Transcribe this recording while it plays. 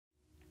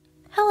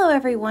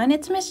everyone,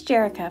 it's Miss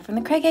Jerica from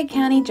the Craighead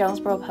County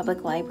Jonesboro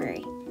Public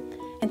Library.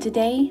 And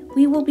today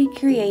we will be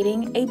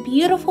creating a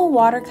beautiful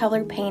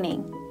watercolor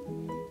painting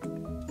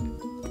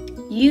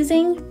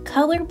using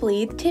color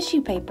bleed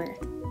tissue paper.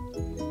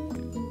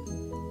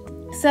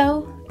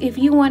 So, if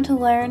you want to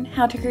learn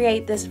how to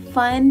create this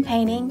fun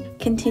painting,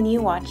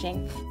 continue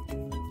watching.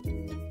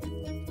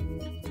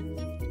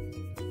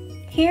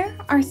 Here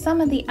are some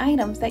of the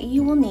items that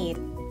you will need: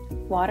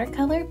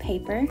 watercolor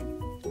paper,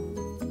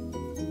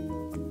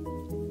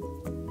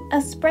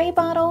 a spray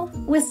bottle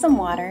with some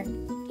water,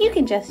 you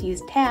can just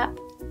use tap,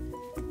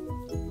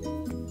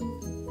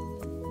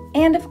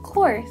 and of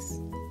course,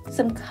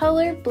 some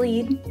color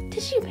bleed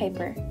tissue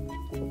paper.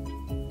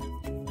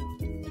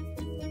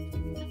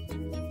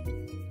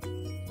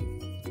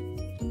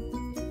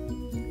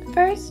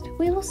 First,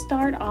 we will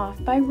start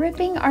off by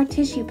ripping our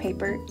tissue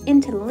paper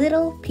into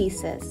little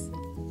pieces.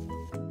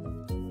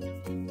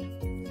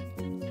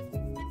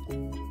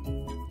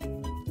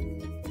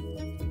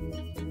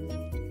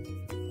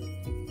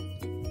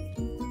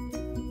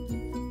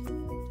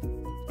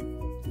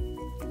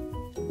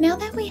 Now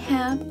that we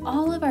have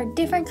all of our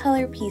different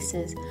color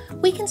pieces,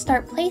 we can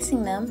start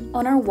placing them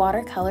on our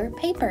watercolor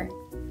paper.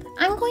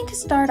 I'm going to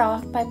start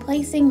off by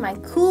placing my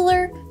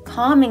cooler,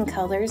 calming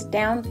colors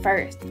down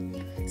first.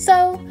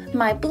 So,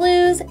 my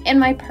blues and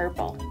my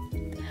purple.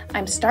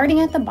 I'm starting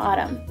at the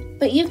bottom,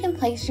 but you can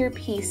place your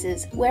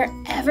pieces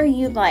wherever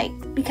you like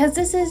because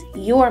this is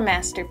your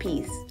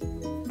masterpiece.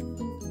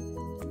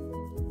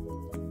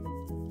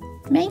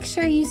 Make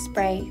sure you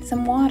spray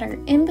some water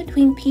in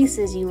between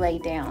pieces you lay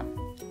down.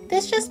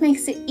 This just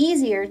makes it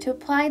easier to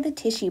apply the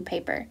tissue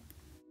paper.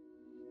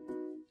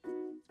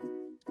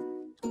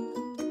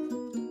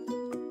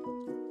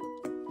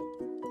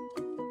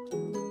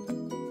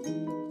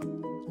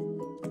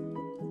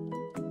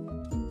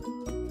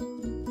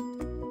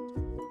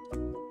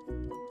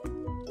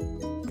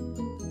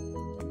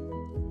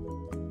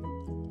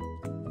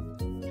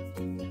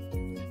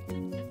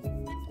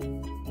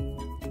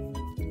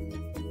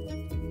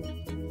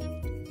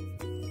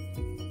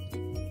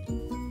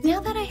 Now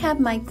that I have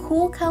my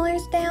cool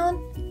colors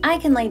down, I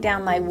can lay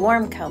down my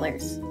warm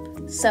colors.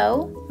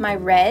 So, my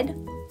red,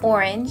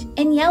 orange,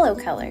 and yellow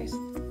colors.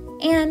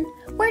 And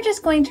we're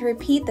just going to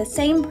repeat the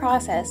same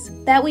process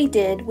that we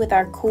did with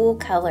our cool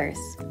colors.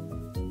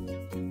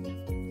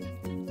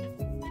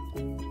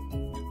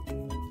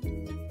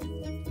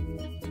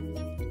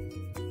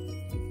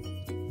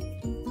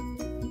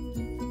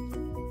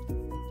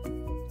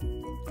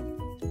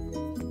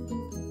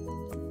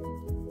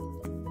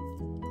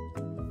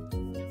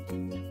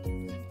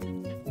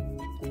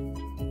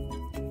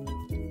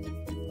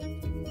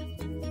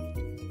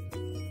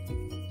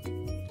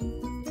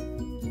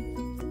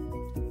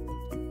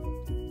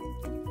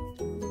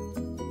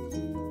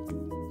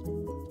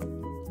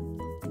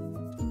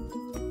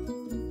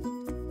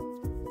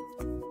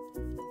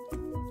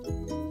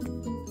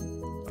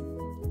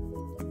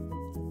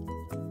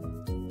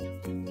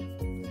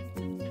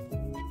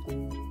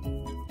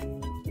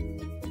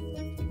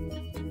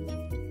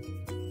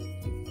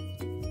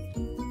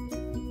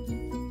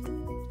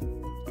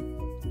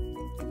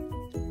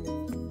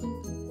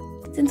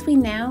 Since we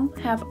now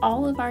have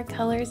all of our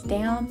colors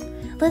down,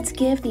 let's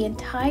give the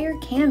entire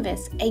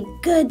canvas a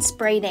good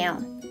spray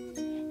down.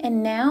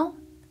 And now,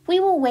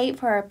 we will wait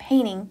for our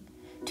painting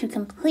to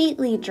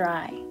completely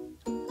dry.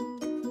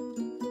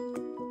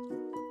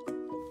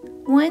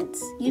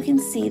 Once you can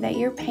see that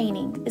your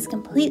painting is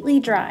completely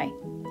dry,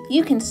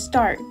 you can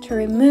start to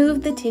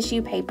remove the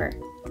tissue paper.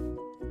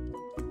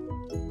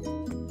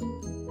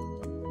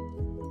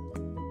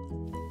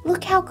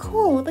 Look how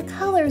cool the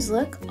colors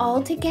look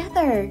all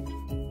together!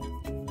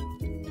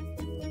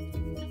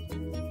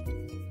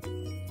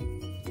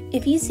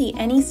 If you see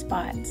any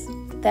spots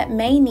that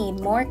may need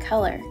more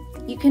color,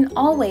 you can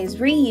always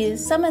reuse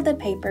some of the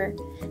paper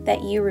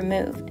that you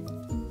removed.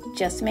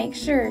 Just make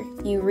sure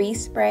you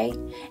respray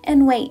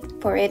and wait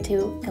for it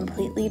to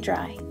completely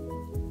dry.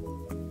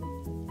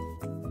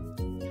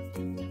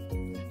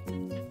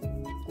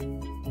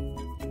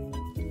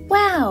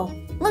 Wow!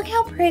 Look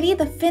how pretty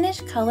the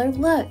finished color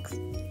looks!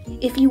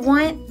 If you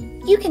want,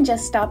 you can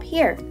just stop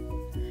here.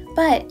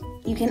 But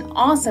you can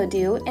also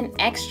do an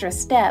extra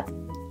step.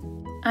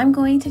 I'm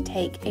going to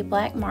take a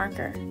black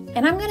marker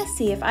and I'm going to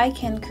see if I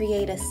can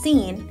create a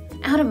scene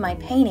out of my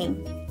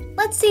painting.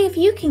 Let's see if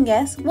you can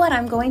guess what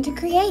I'm going to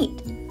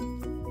create.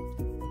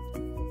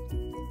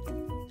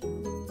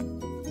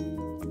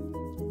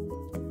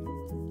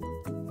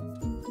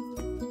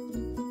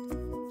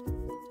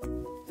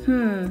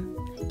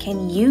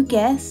 Can you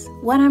guess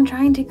what I'm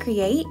trying to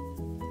create?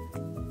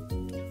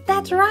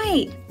 That's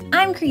right!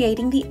 I'm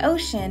creating the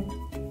ocean.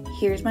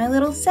 Here's my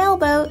little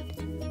sailboat.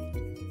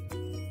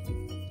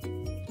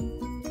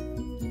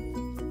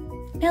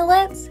 Now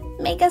let's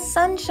make a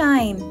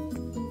sunshine.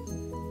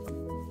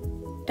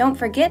 Don't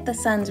forget the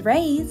sun's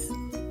rays.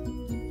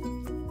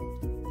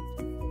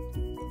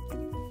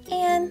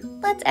 And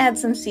let's add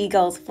some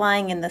seagulls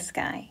flying in the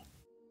sky.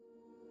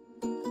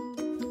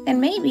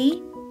 And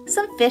maybe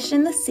some fish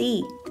in the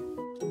sea.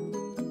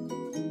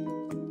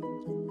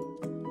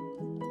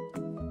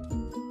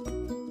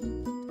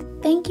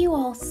 Thank you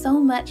all so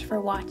much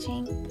for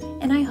watching,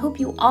 and I hope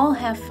you all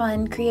have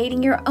fun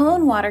creating your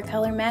own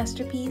watercolor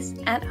masterpiece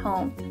at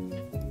home.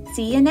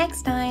 See you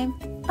next time.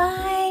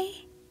 Bye!